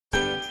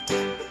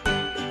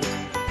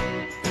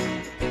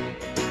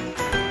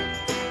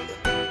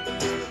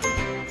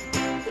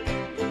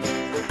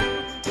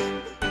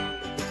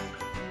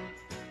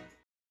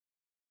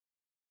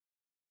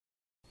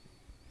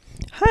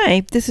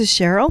Hi, this is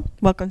Cheryl.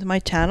 Welcome to my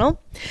channel.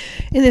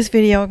 In this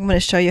video, I'm going to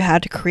show you how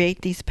to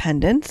create these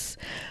pendants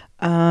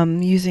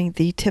using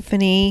the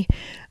Tiffany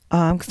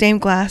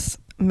stained glass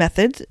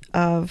method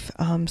of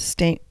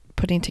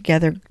putting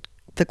together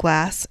the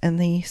glass and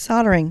the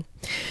soldering.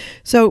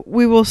 So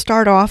we will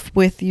start off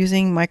with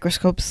using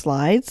microscope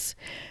slides,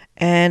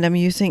 and I'm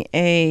using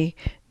a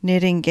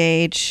knitting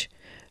gauge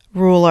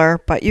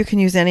ruler, but you can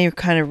use any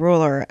kind of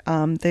ruler.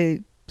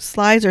 The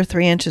slides are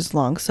 3 inches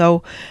long,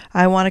 so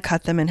I want to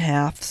cut them in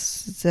half,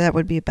 so that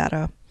would be about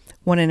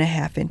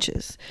 1.5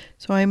 inches.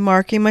 So I'm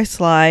marking my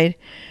slide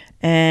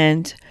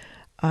and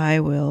I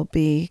will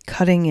be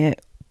cutting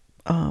it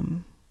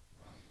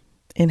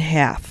in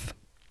half.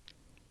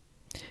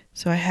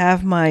 So I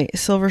have my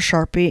silver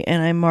Sharpie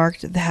and I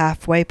marked the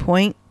halfway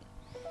point.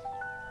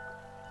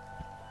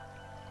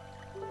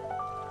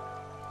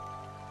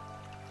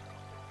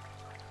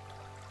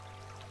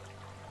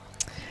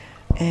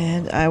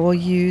 And I will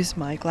use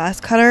my glass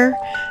cutter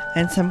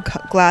and some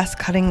glass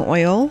cutting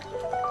oil.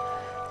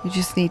 You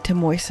just need to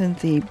moisten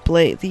the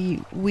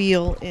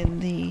wheel in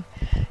the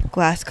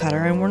glass cutter.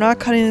 And we're not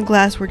cutting the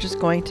glass, we're just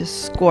going to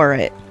score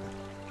it.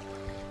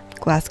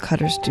 Glass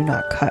cutters do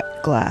not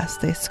cut glass,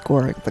 they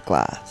score the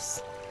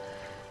glass.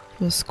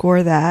 We'll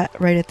score that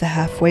right at the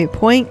halfway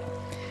point.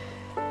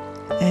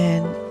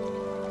 And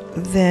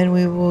then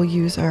we will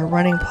use our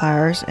running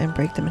pliers and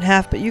break them in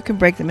half. But you can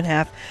break them in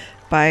half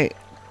by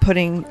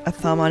putting a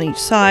thumb on each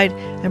side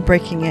and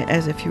breaking it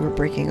as if you were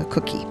breaking a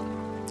cookie.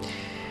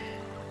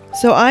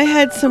 So I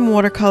had some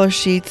watercolor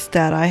sheets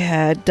that I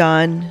had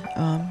done.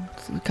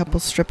 A couple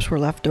strips were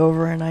left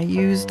over and I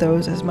used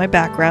those as my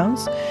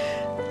backgrounds.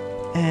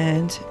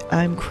 And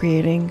I'm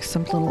creating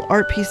some little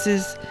art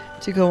pieces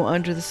to go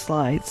under the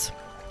slides.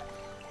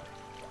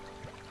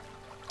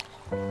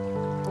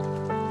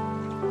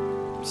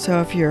 So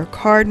if you're a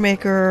card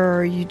maker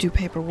or you do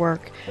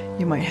paperwork,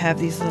 you might have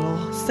these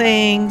little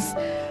sayings.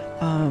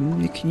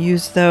 You can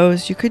use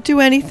those. You could do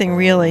anything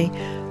really.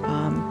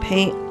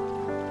 Paint,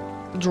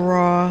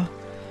 draw,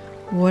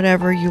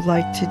 whatever you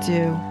like to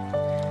do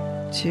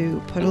to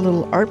put a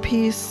little art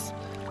piece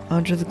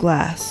under the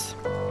glass.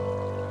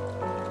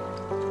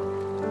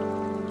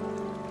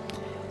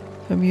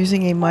 I'm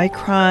using a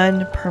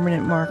micron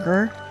permanent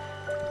marker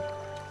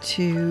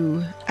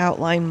to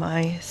outline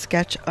my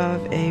sketch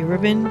of a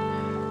ribbon,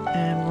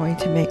 and I'm going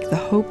to make the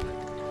Hope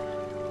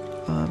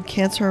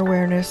Cancer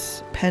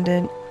Awareness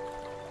pendant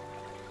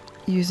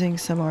using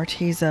some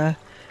Arteza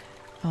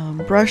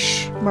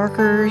brush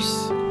markers.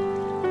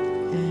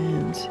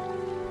 And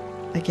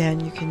again,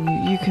 you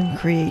can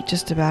create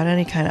just about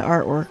any kind of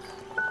artwork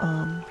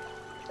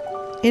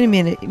in a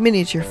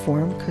miniature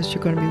form, because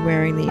you're going to be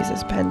wearing these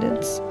as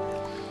pendants.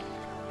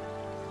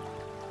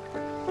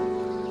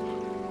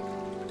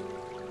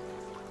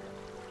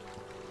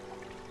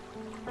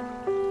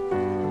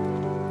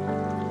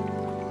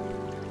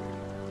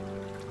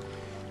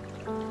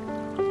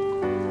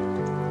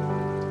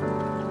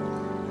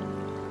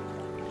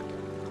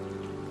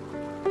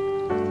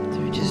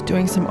 Just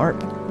doing some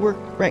artwork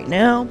right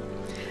now,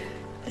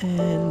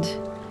 and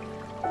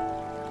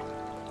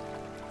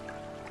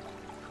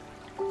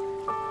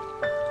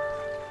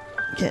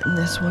getting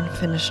this one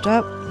finished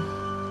up.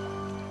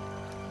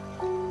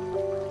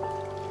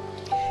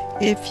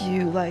 If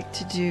you like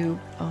to do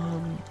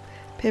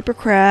paper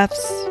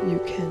crafts,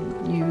 you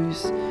can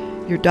use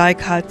your die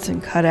cuts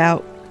and cut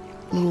out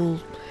little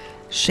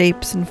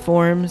shapes and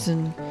forms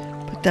and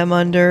put them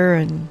under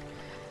and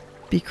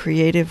be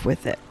creative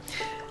with it.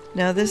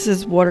 Now this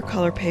is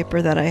watercolor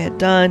paper that I had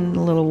done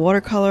a little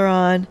watercolor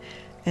on,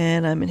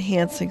 and I'm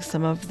enhancing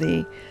some of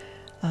the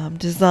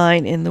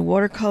design in the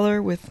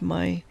watercolor with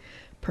my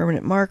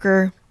permanent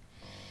marker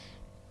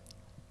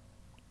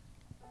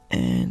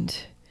and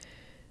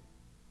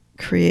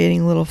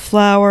creating a little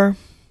flower.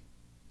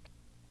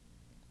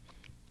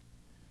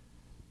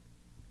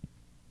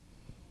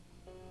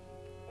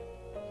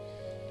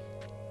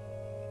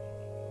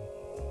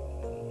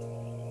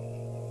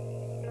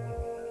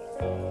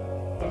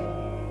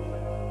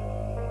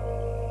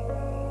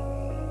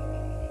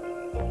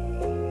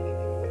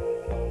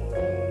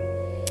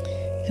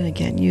 And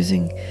again,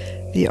 using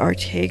the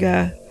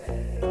Arteza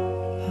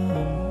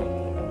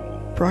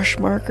brush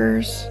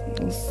markers.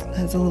 This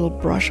has a little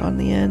brush on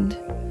the end.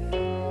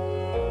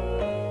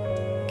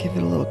 Give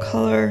it a little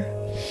color.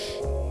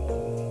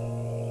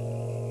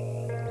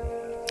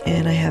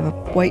 And I have a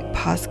white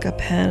Posca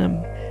pen.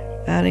 I'm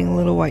adding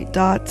little white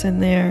dots in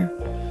there.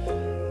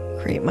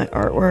 Create my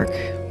artwork.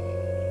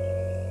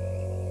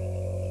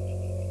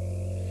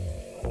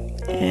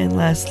 And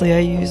lastly, I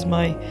use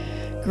my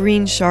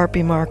green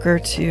Sharpie marker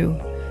to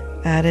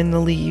add in the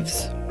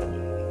leaves.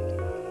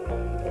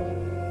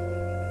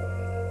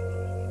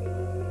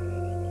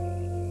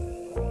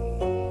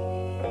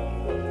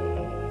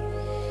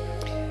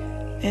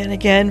 And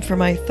again, for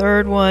my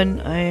third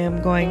one, I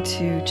am going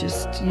to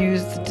just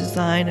use the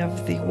design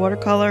of the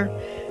watercolor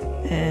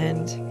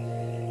and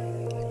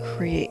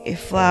create a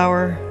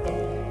flower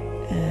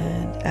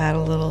and add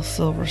a little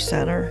silver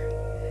center.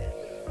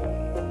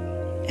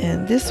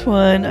 And this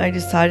one, I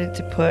decided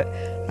to put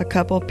a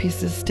couple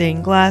pieces of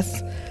stained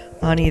glass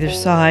on either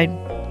side.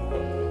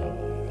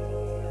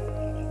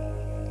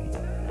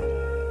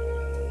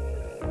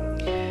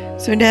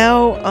 So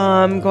now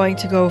I'm going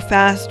to go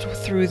fast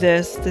through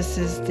this. This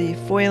is the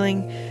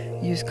foiling.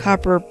 Use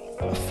copper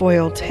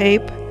foil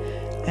tape,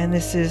 and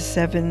this is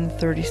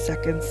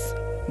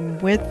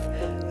 7/32 width.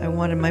 I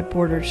wanted my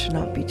border to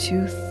not be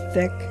too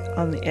thick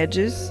on the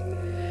edges.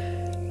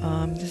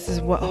 This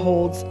is what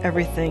holds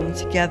everything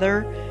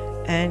together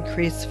and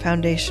creates the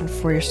foundation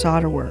for your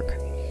solder work.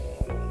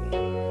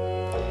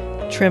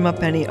 Trim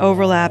up any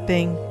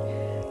overlapping,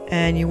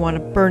 and you want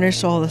to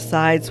burnish all the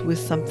sides with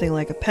something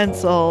like a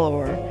pencil,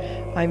 or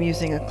I'm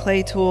using a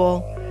clay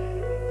tool,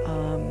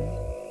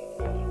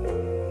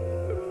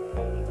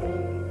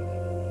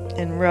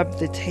 and rub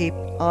the tape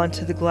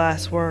onto the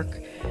glass work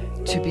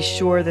to be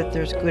sure that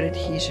there's good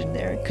adhesion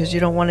there, because you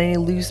don't want any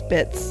loose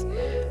bits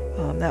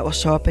that will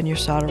show up in your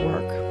solder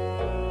work.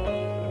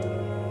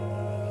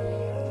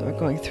 So we're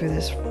going through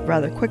this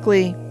rather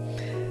quickly,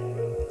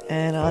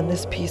 and on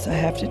this piece I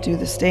have to do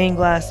the stained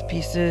glass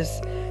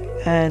pieces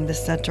and the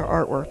center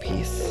artwork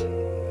piece.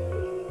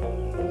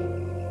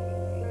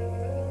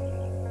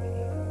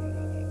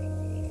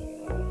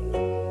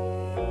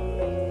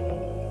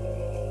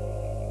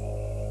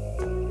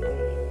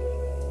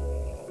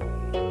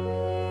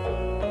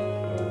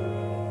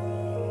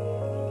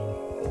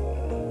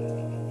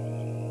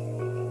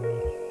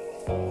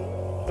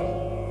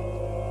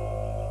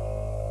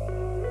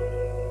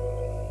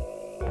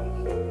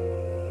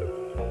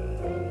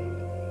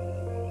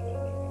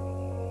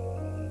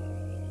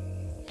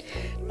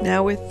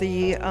 Now with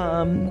the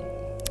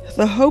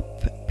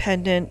Hope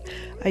pendant,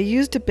 I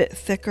used a bit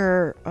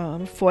thicker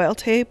foil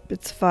tape.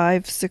 It's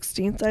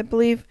 5/16, I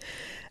believe,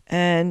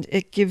 and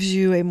it gives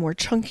you a more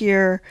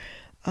chunkier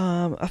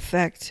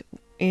effect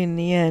in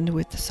the end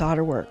with the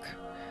solder work.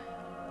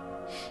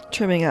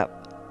 Trimming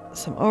up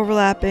some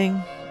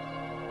overlapping.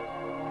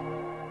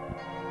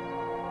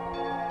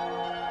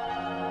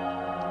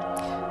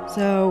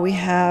 So we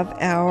have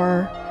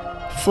our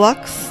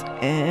flux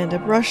and a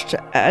brush to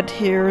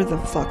adhere the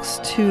flux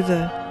to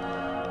the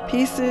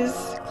pieces.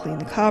 Clean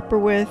the copper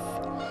with.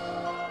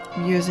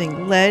 I'm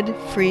using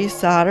lead-free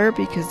solder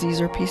because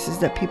these are pieces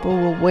that people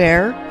will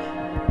wear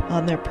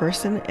on their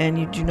person, and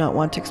you do not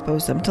want to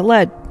expose them to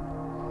lead.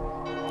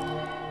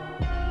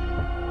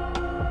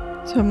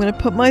 So I'm going to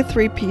put my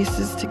 3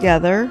 pieces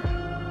together,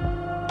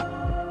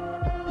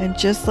 and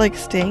just like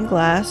stained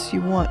glass,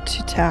 you want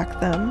to tack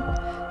them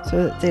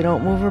so that they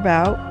don't move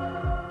about.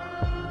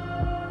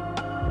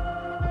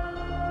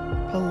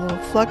 Put a little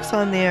flux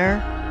on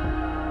there,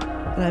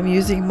 and I'm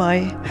using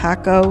my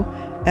Hakko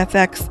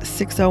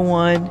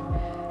FX601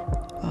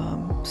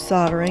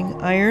 soldering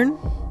iron,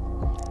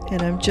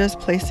 and I'm just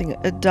placing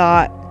a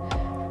dot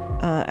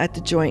at the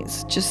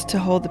joints just to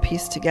hold the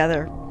piece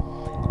together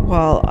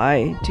while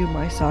I do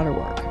my solder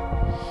work.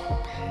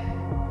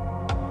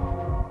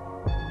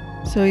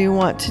 So you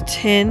want to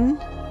tin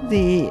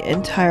the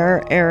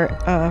entire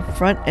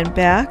front and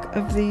back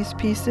of these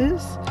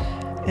pieces,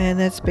 and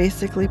that's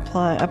basically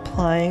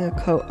applying a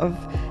coat of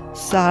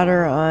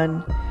solder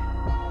on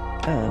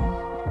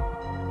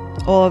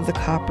all of the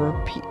copper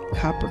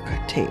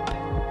tape.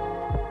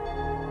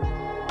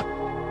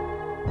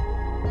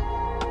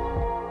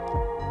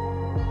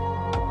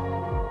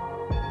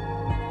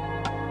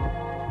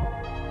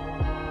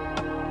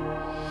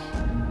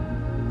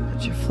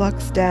 Put your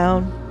flux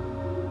down.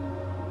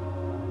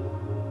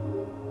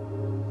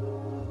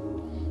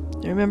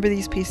 Remember,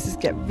 these pieces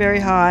get very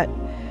hot.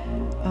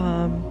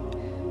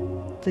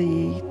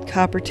 The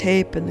copper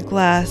tape and the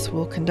glass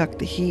will conduct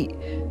the heat,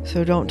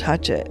 so don't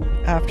touch it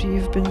after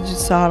you've been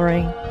just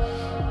soldering.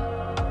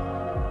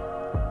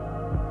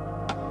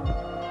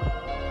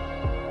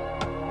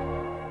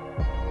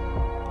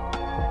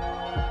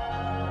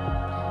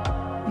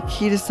 The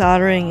key to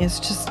soldering is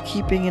just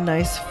keeping a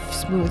nice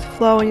smooth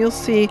flow, and you'll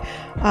see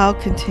I'll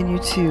continue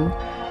to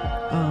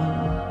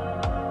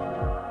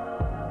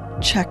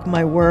check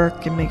my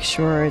work and make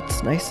sure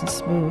it's nice and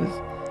smooth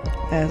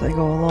as I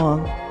go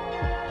along.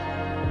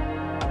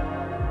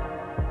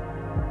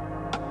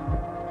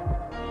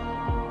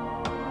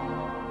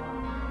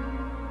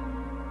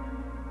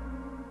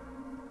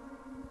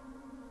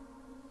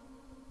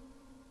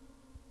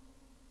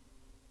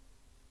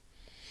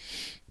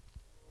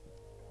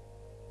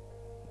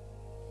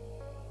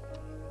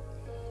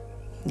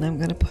 And I'm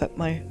going to put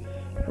my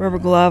rubber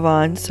glove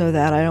on so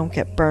that I don't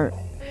get burnt.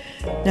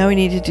 Now we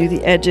need to do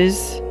the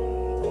edges.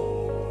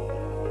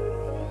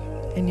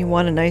 And you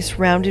want a nice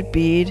rounded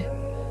bead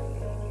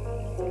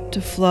to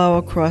flow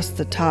across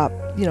the top,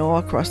 all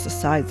across the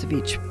sides of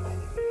each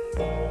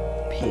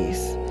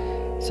piece.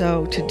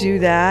 So to do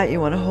that, you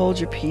want to hold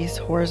your piece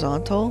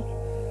horizontal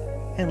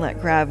and let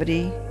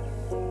gravity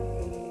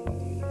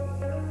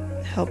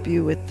help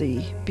you with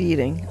the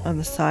beading on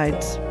the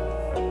sides.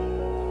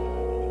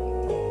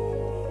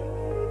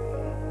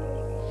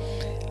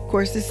 Of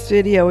course, this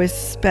video is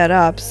sped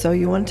up, so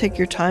you want to take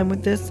your time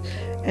with this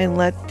and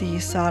let the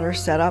solder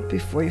set up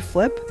before you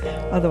flip.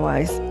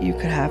 Otherwise, you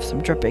could have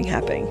some dripping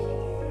happening.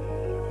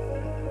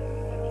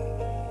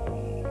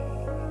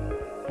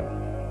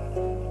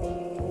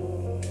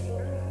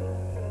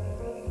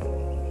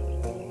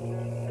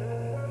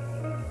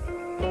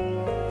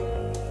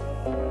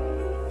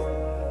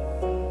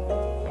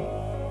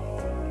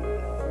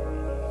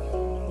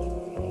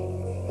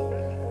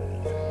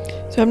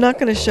 So I'm not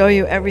going to show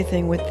you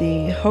everything with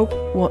the Hope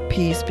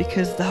piece,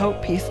 because the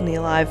Hope piece and the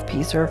Alive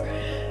piece are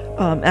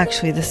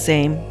actually the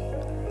same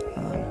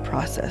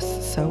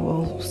process. So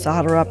we'll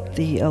solder up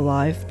the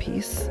Alive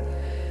piece.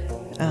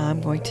 I'm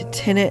going to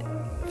tin it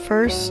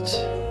first.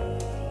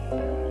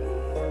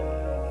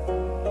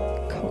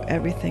 Coat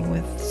everything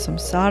with some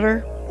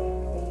solder.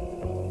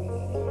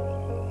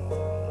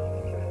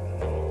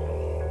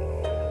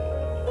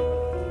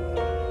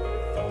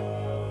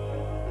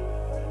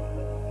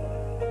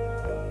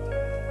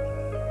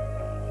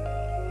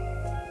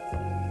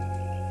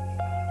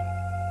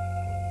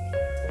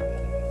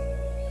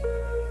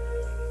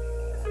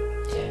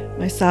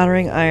 My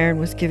soldering iron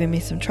was giving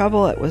me some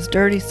trouble. It was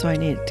dirty, so I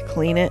needed to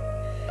clean it.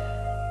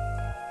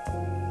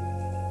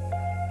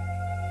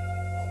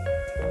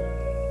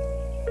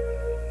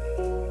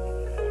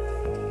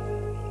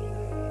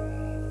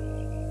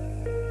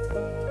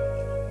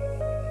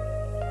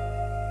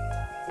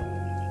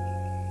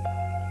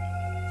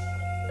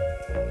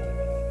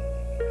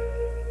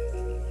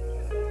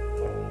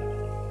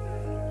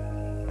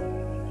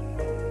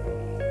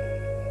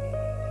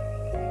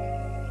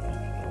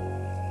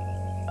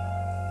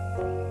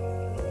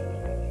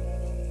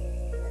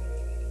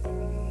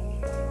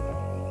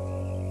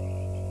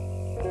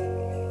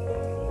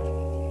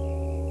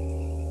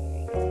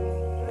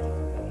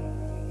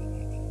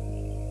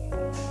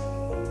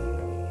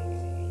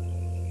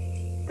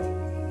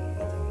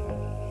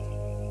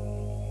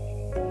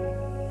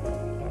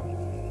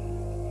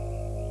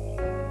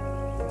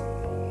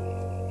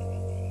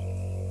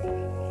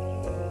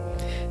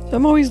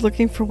 I'm always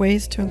looking for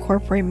ways to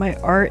incorporate my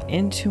art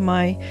into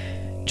my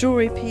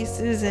jewelry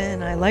pieces,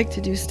 and I like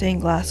to do stained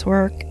glass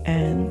work,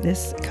 and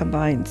this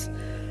combines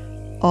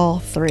all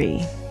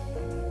three.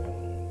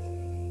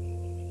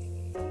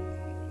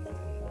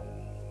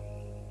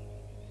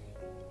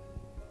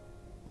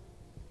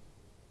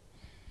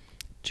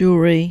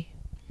 Jewelry,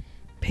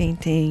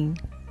 painting,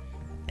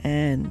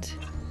 and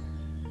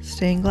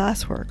stained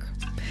glass work.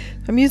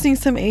 I'm using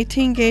some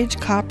 18 gauge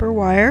copper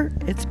wire.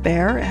 It's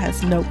bare, it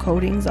has no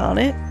coatings on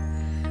it.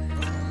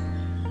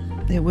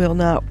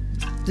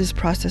 This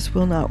process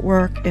will not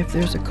work if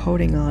there's a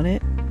coating on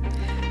it.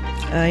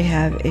 I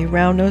have a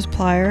round nose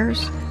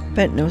pliers,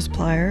 bent nose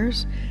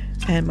pliers,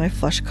 and my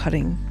flush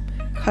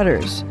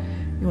cutters.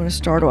 You want to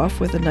start off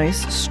with a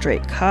nice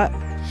straight cut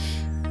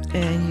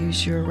and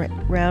use your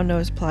round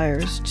nose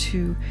pliers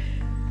to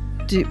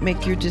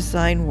make your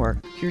design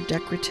work, your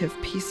decorative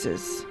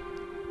pieces.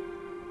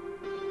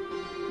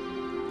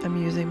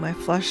 I'm using my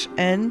flush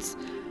ends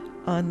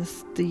on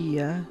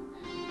the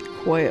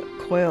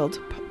coiled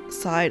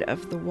side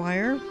of the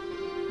wire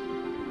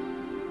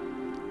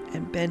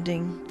and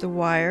bending the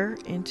wire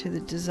into the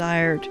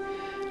desired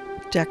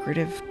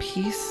decorative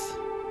piece,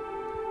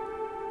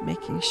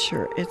 making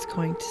sure it's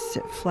going to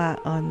sit flat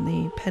on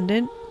the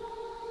pendant.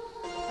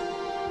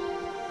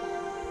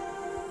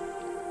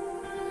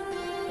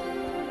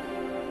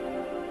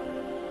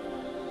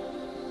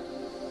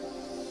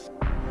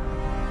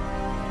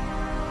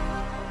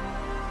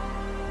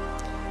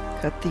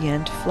 Cut the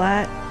end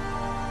flat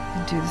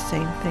and do the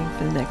same thing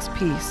for the next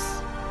piece.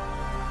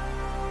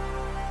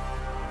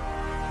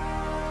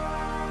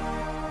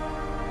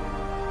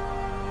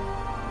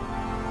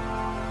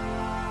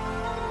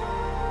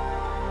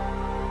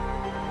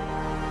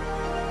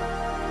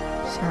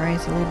 Sorry,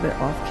 it's a little bit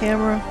off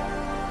camera.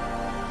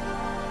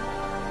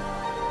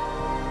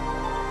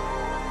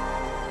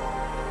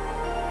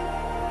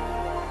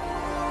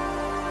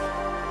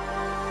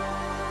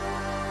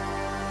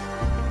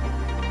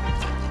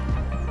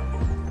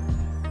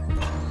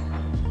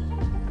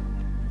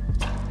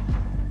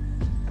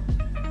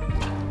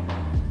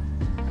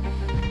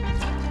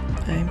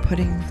 I'm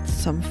putting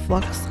some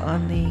flux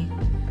on the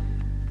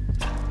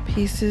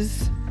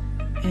pieces,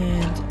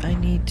 and I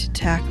need to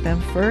tack them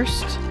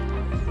first.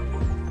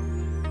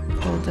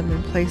 Hold them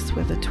in place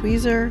with a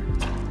tweezer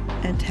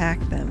and tack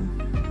them.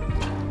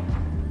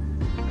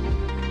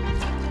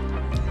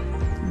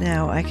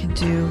 Now I can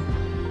do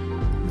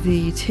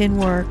the tin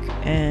work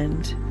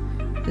and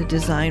the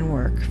design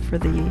work for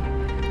the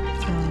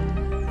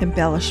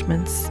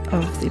embellishments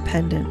of the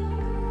pendant.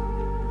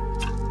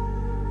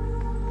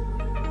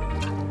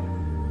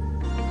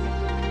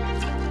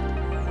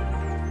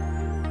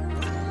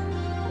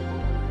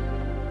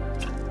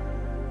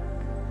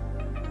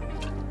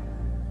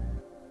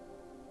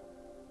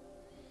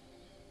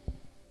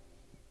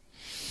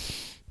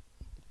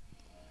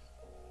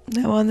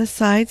 Now on the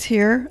sides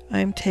here,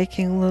 I'm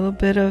taking a little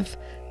bit of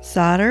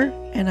solder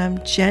and I'm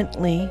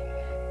gently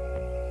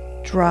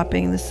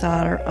dropping the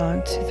solder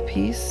onto the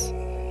piece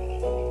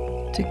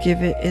to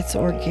give it its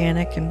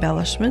organic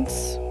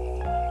embellishments.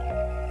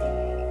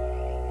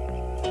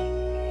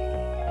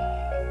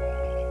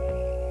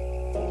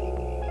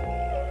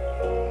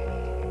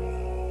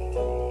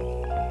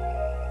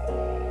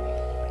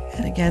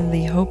 And again,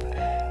 the Hope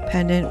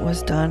pendant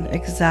was done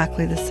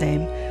exactly the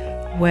same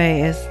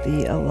way as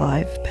the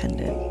Alive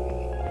pendant.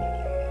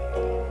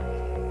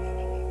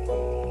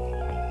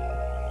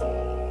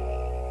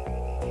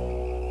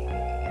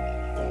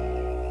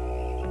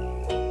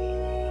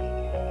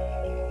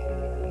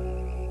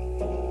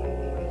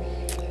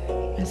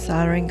 My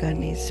soldering gun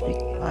needs to be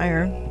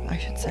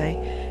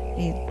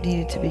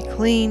needed to be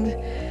cleaned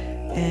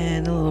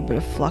and a little bit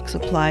of flux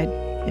applied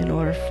in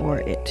order for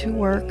it to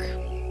work.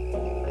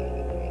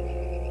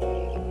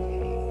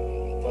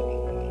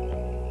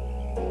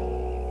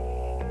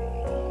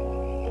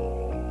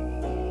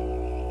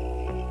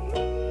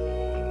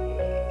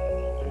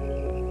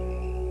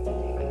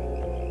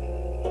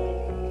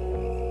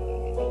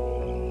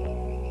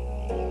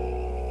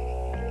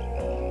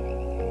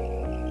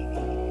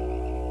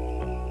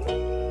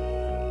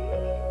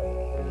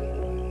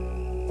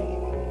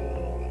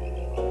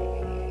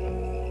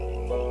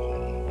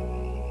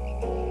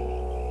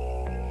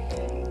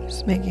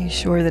 Just making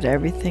sure that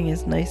everything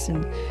is nice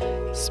and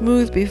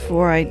smooth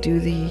before I do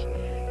the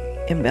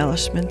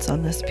embellishments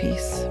on this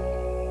piece.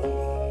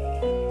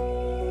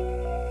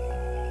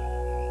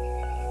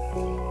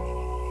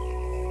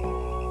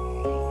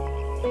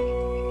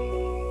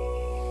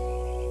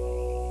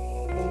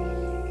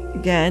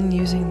 Again,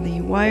 using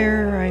the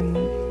wire,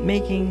 I'm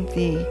making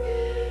the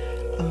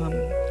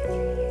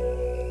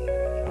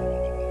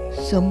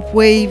some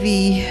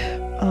wavy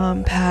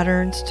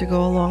patterns to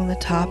go along the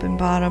top and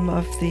bottom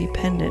of the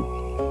pendant.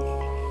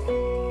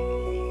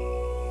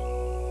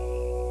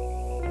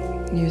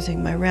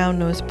 Using my round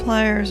nose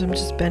pliers, I'm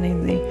just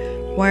bending the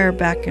wire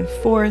back and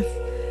forth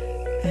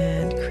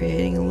and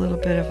creating a little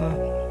bit of a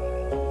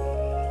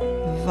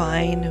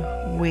vine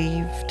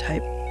wave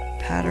type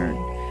pattern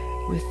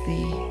with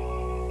the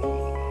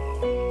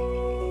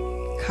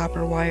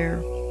copper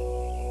wire.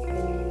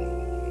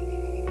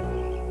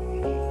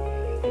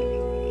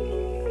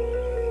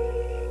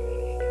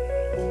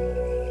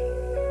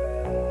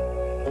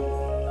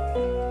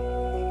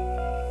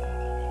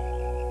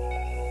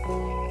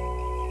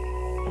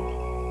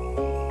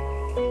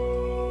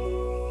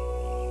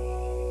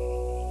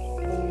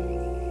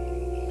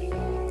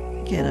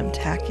 Again, I'm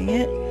tacking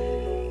it,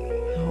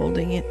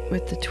 holding it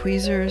with the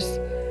tweezers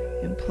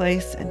in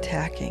place and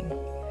tacking,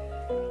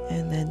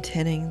 and then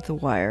tinning the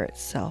wire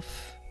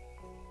itself.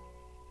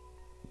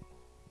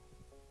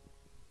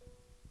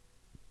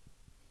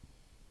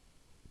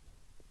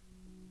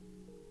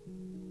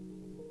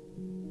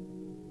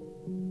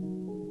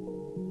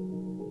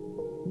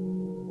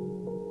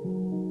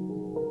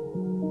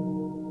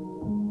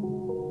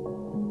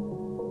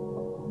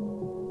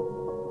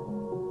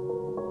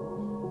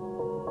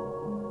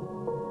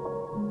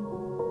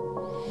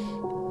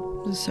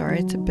 I'm sorry,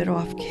 it's a bit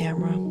off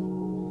camera,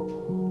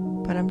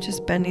 but I'm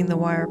just bending the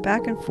wire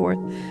back and forth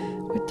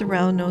with the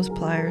round nose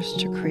pliers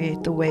to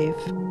create the wave.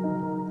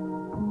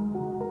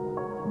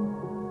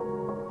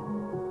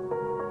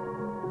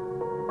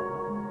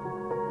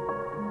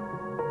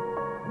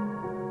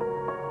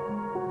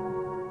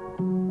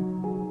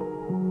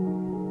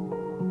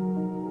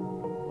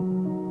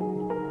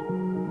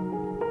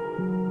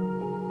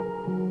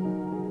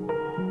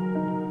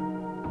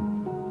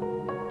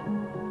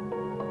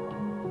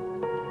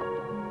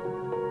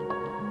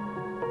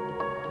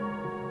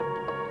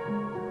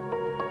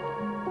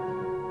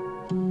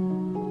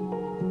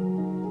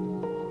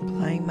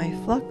 Applying my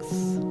flux.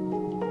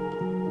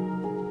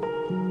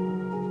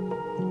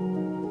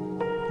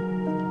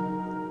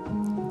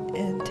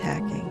 And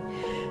tacking.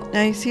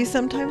 Now you see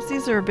sometimes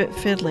these are a bit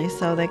fiddly,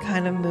 so they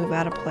kind of move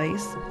out of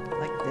place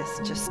like this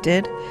just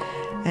did.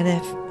 And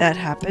if that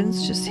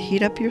happens, just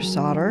heat up your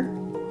solder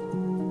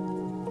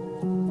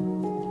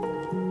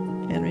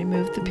and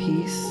remove the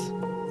piece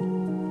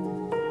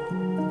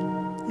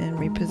and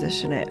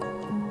reposition it.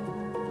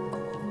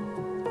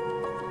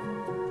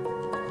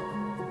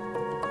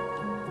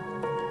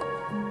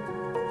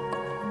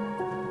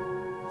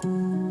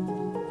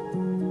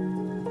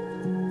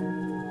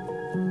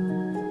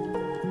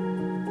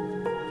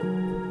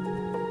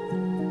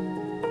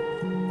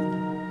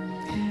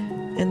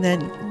 And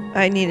then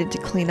I needed to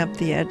clean up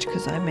the edge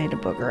because I made a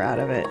booger out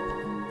of it.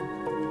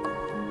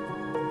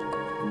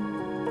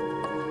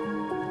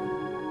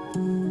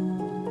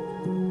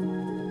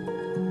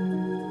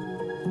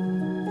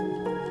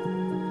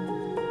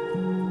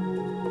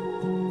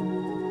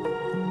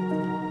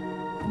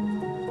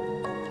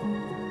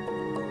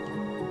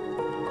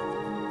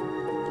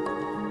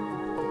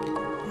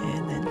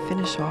 And then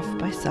finish off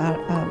by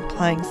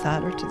applying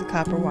solder to the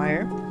copper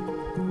wire.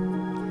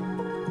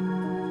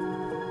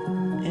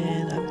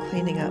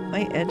 Cleaning up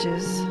my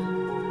edges.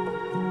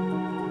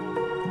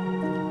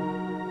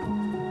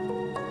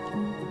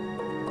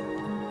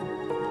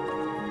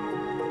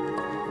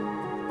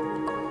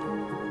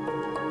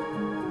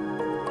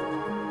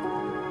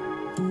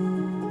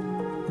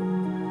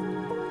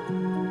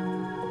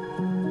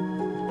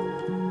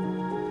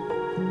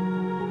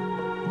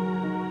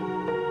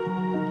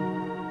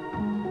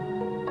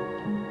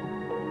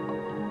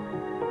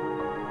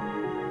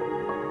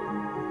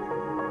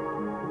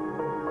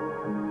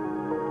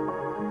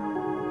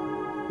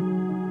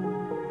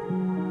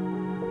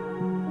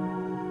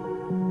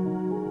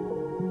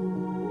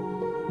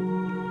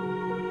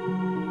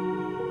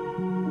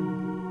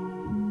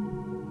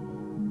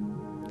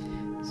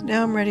 So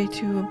now I'm ready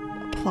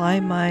to apply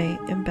my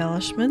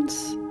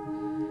embellishments,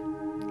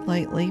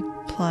 lightly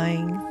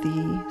applying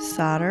the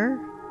solder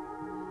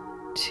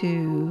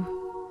to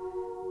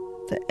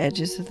the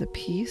edges of the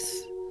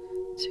piece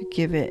to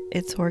give it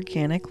its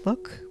organic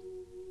look.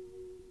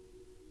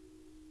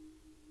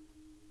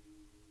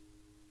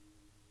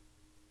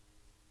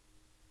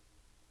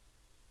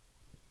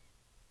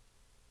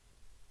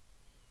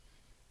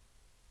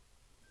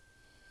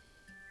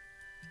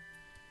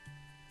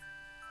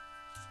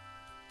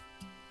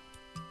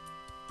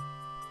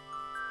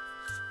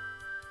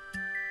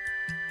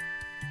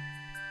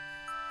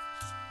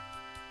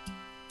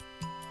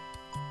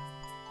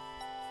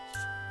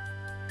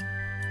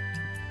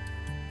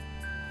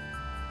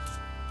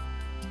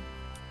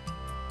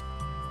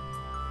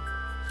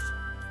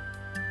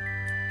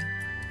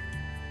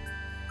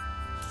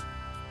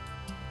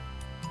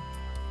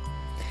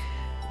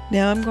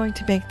 Now I'm going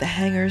to make the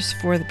hangers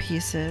for the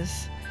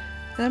pieces,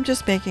 and I'm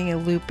just making a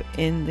loop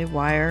in the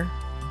wire.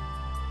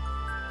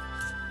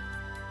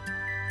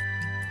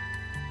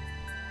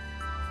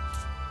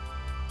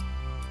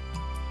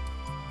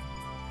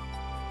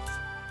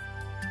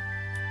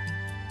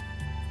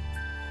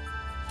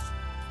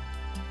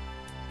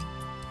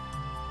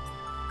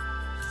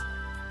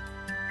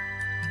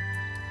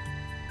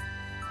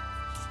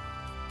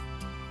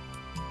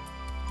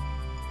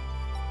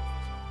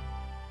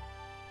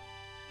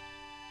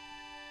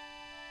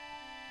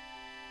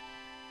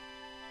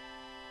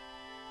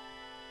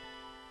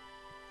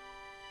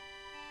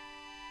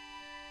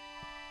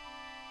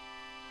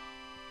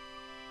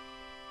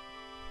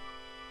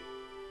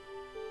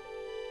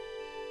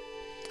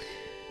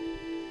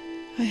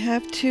 I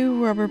have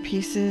 2 rubber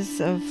pieces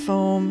of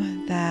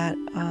foam that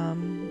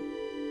I'm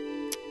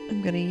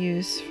going to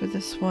use for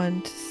this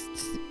one.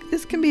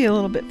 This can be a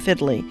little bit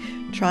fiddly,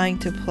 trying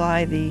to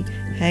apply the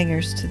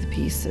hangers to the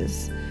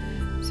pieces.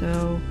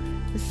 So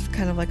this is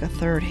kind of like a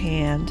third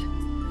hand.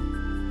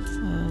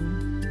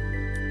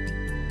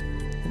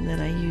 And then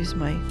I use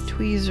my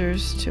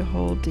tweezers to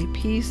hold the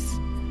piece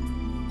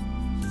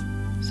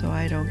so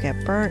I don't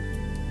get burnt.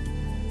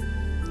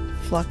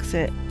 Flux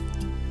it.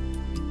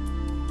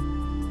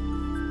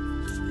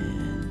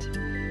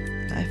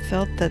 I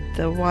felt that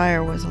the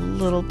wire was a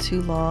little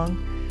too long,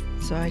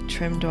 so I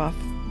trimmed off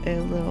a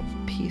little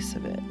piece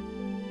of it.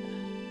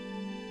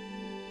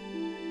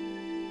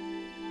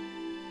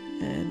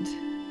 And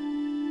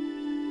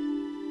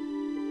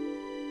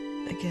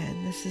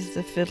again, this is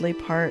the fiddly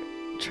part,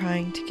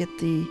 trying to get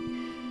the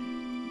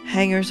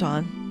hangers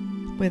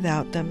on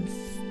without them,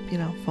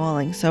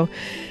 falling. So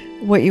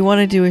what you want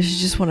to do is you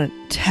just want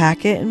to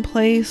tack it in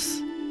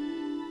place.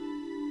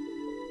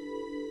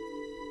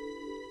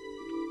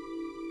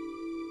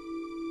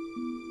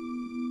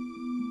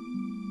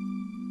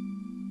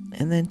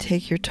 And then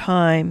take your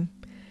time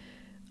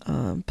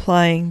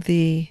applying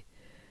the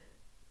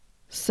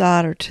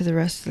solder to the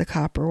rest of the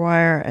copper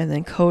wire, and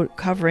then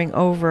covering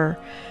over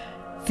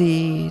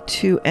the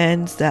 2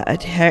 ends that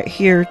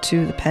adhere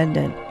to the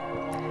pendant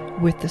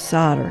with the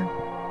solder.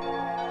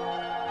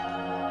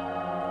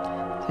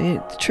 So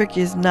the trick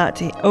is not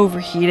to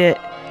overheat it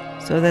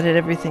so that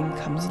everything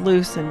comes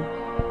loose and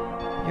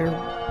your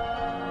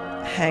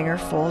hanger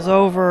falls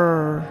over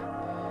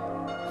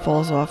or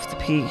falls off the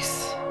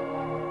piece.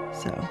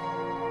 So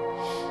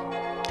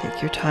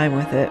take your time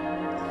with it.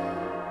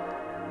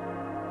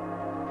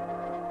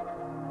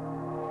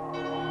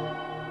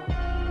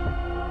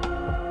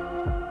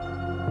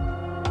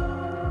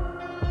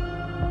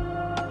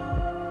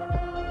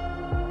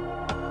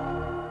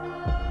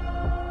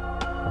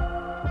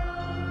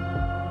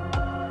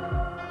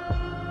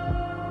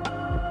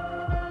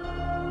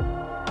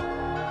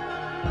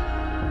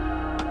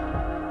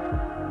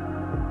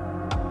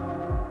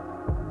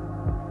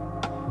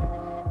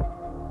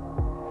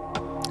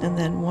 And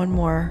then one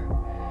more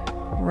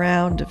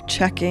round of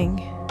checking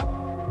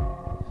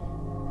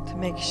to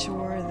make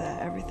sure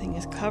that everything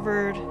is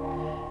covered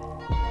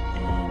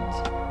and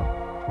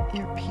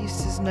your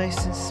piece is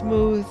nice and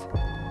smooth.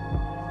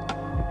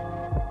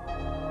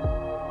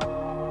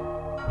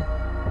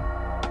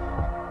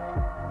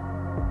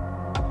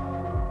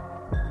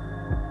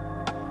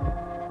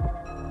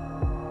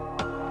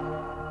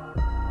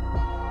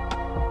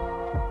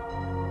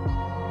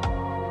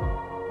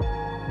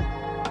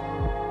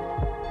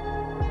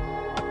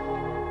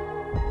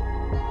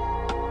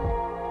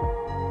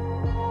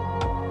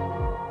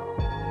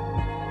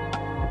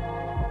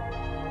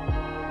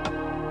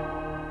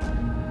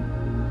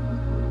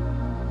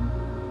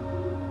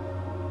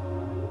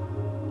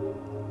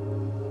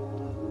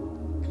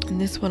 And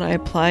this one I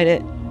applied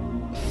it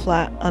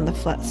flat on the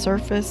flat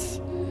surface,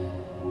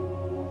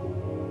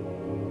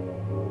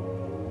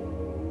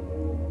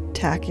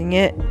 tacking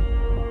it,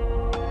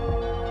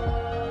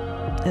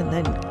 and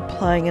then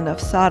applying enough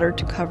solder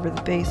to cover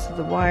the base of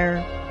the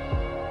wire.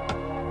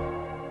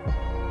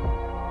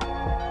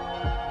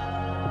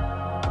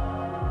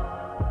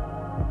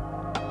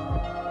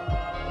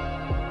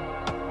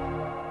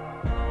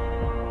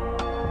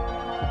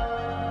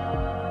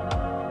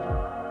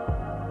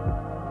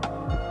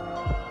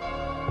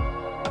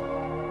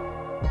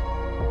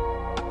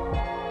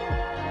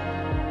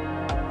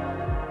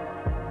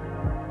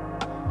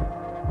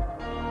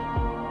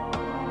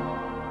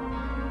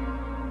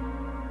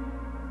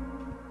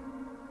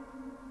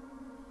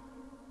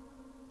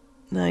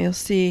 Now you'll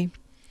see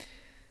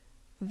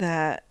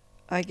that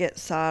I get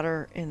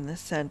solder in the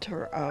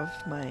center of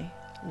my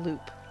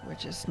loop,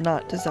 which is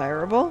not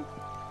desirable.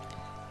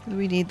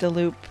 We need the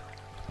loop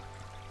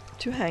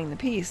to hang the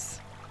piece.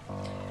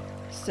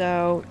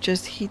 So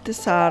just heat the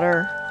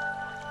solder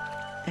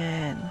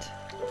and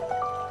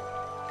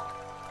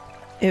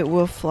it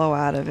will flow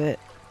out of it.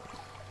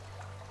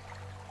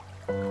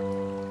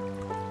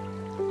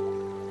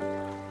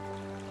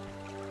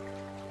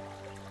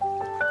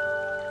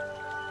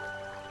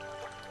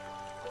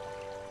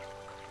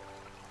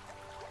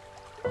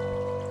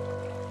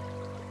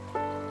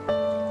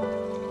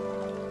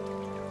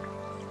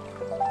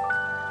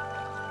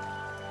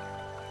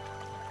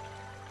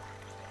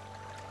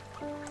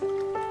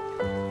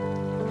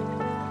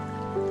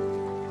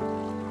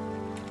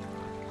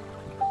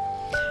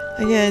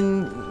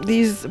 Again,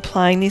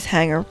 applying these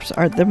hangers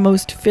are the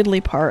most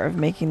fiddly part of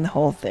making the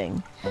whole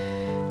thing.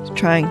 Just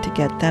trying to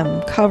get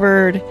them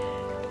covered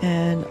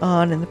and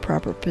on in the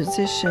proper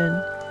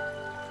position.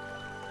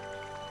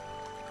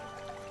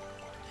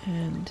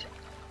 And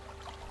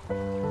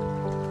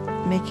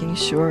making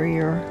sure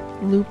your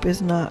loop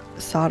is not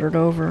soldered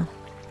over.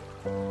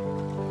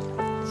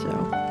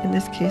 So in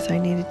this case I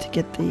needed to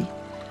get the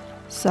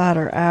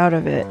solder out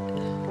of it.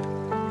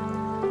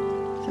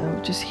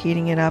 So just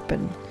heating it up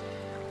and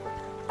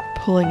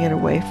pulling it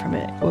away from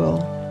it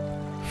will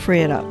free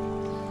it up.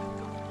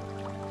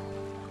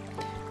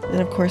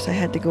 Then of course I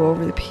had to go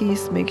over the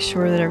piece, make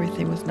sure that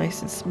everything was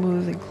nice and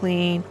smooth and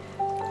clean.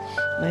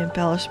 My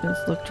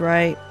embellishments looked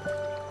right.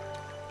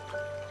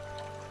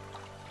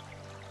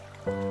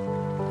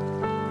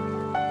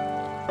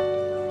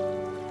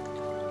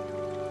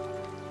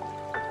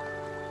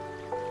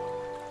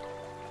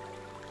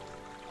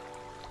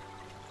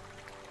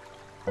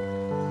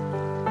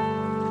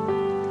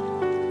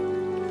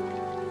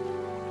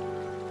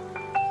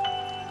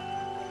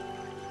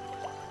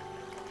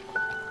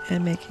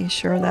 And making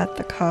sure that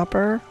the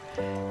copper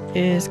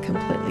is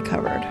completely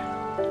covered.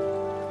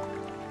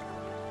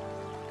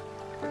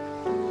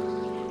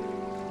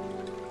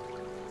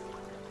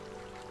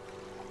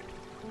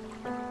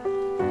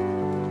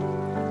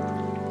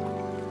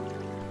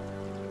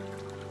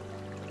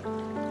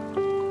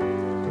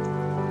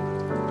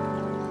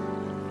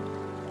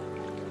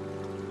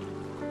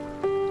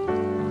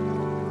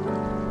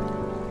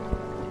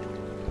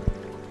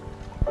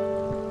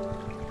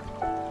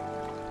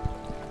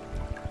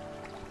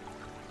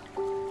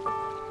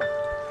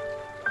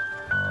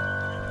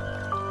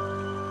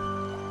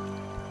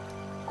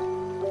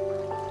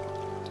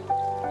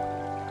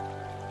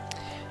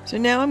 So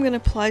now I'm going to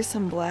apply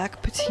some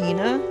black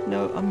patina.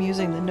 No, I'm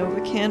using the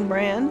Novacan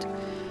brand.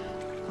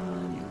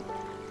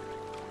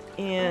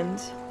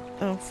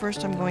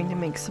 First I'm going to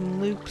make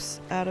some loops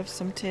out of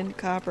some tinned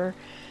copper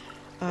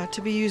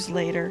to be used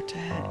later to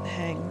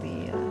hang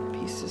the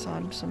pieces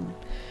on some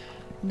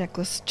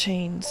necklace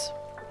chains,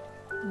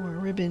 or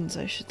ribbons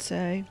I should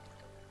say.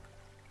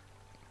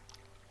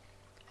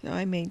 So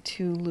I made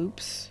 2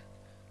 loops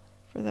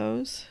for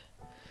those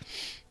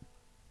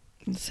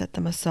and set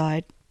them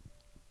aside.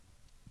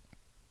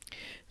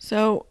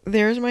 So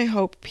there's my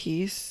hope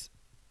piece.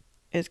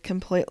 It's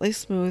completely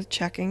smooth,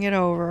 checking it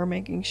over,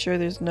 making sure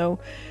there's no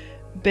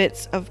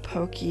bits of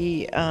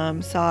pokey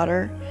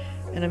solder.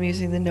 And I'm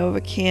using the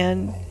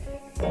Novacan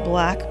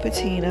black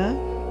patina.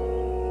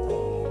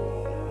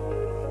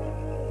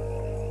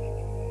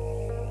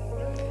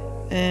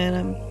 And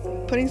I'm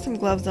putting some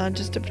gloves on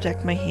just to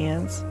protect my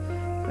hands.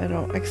 I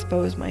don't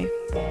expose my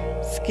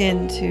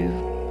skin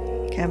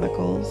to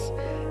chemicals.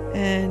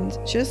 And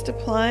just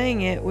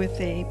applying it with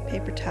a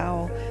paper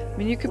towel. I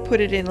mean, you could put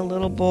it in a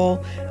little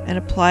bowl and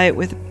apply it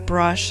with a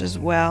brush as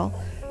well.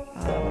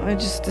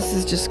 This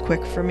is just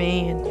quick for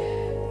me,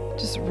 and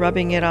just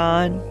rubbing it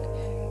on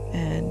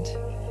and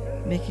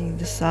making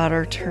the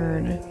solder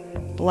turn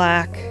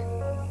black.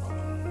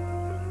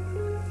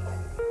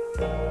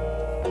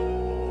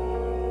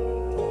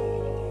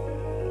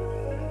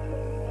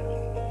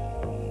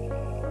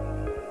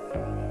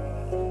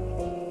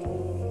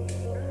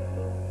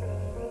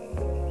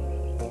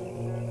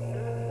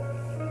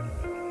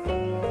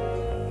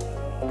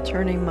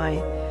 Turning my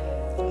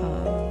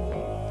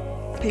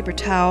paper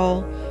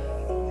towel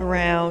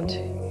around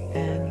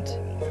and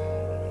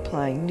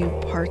applying new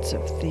parts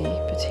of the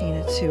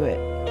patina to it,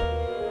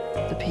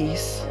 the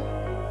piece.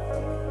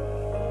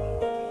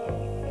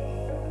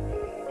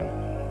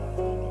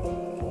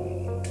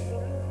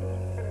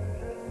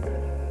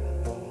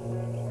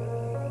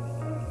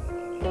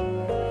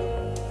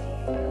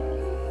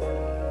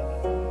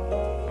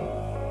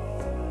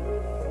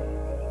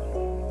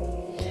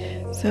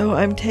 So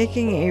I'm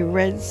taking a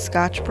red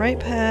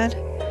Scotch-Brite pad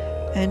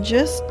and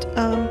just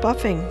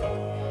buffing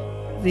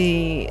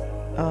the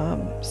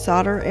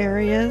solder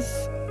areas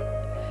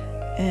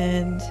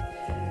and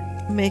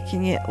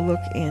making it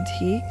look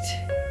antiqued.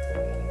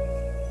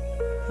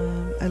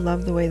 I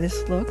love the way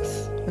this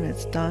looks when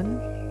it's done.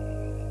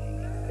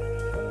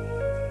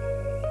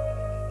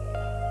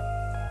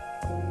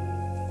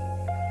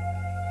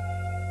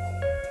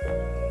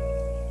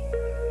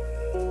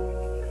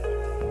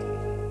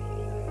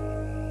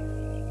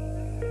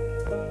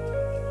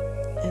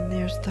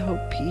 there's the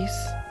hope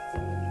piece.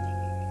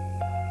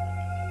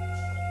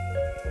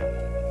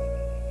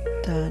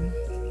 Done.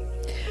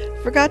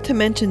 Forgot to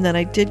mention that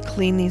I did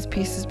clean these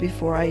pieces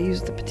before I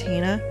used the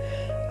patina.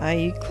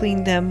 I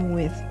cleaned them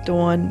with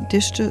Dawn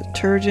dish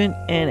detergent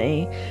and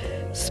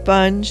a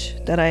sponge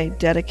that I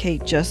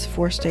dedicate just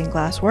for stained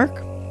glass work.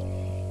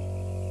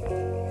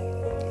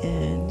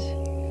 And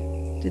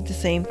did the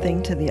same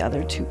thing to the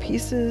other two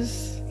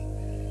pieces.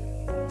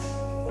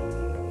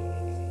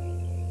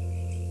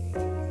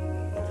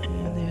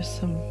 And there's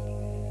some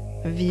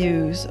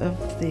views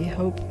of the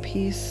hope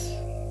piece.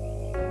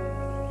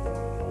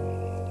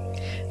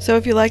 So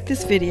if you like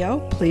this video,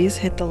 please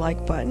hit the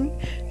like button,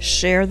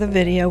 share the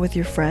video with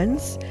your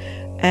friends,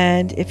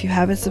 and if you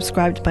haven't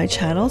subscribed to my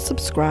channel,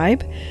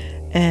 subscribe.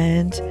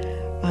 And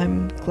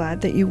I'm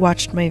glad that you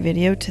watched my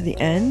video to the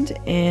end,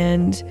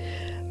 and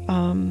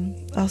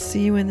I'll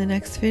see you in the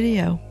next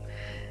video.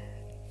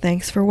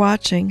 Thanks for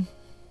watching.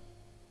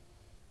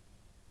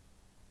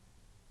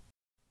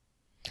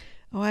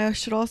 Oh, I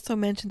should also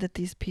mention that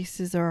these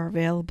pieces are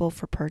available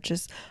for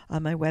purchase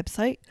on my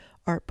website,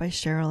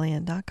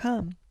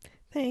 artbycherylann.com.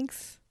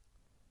 Thanks.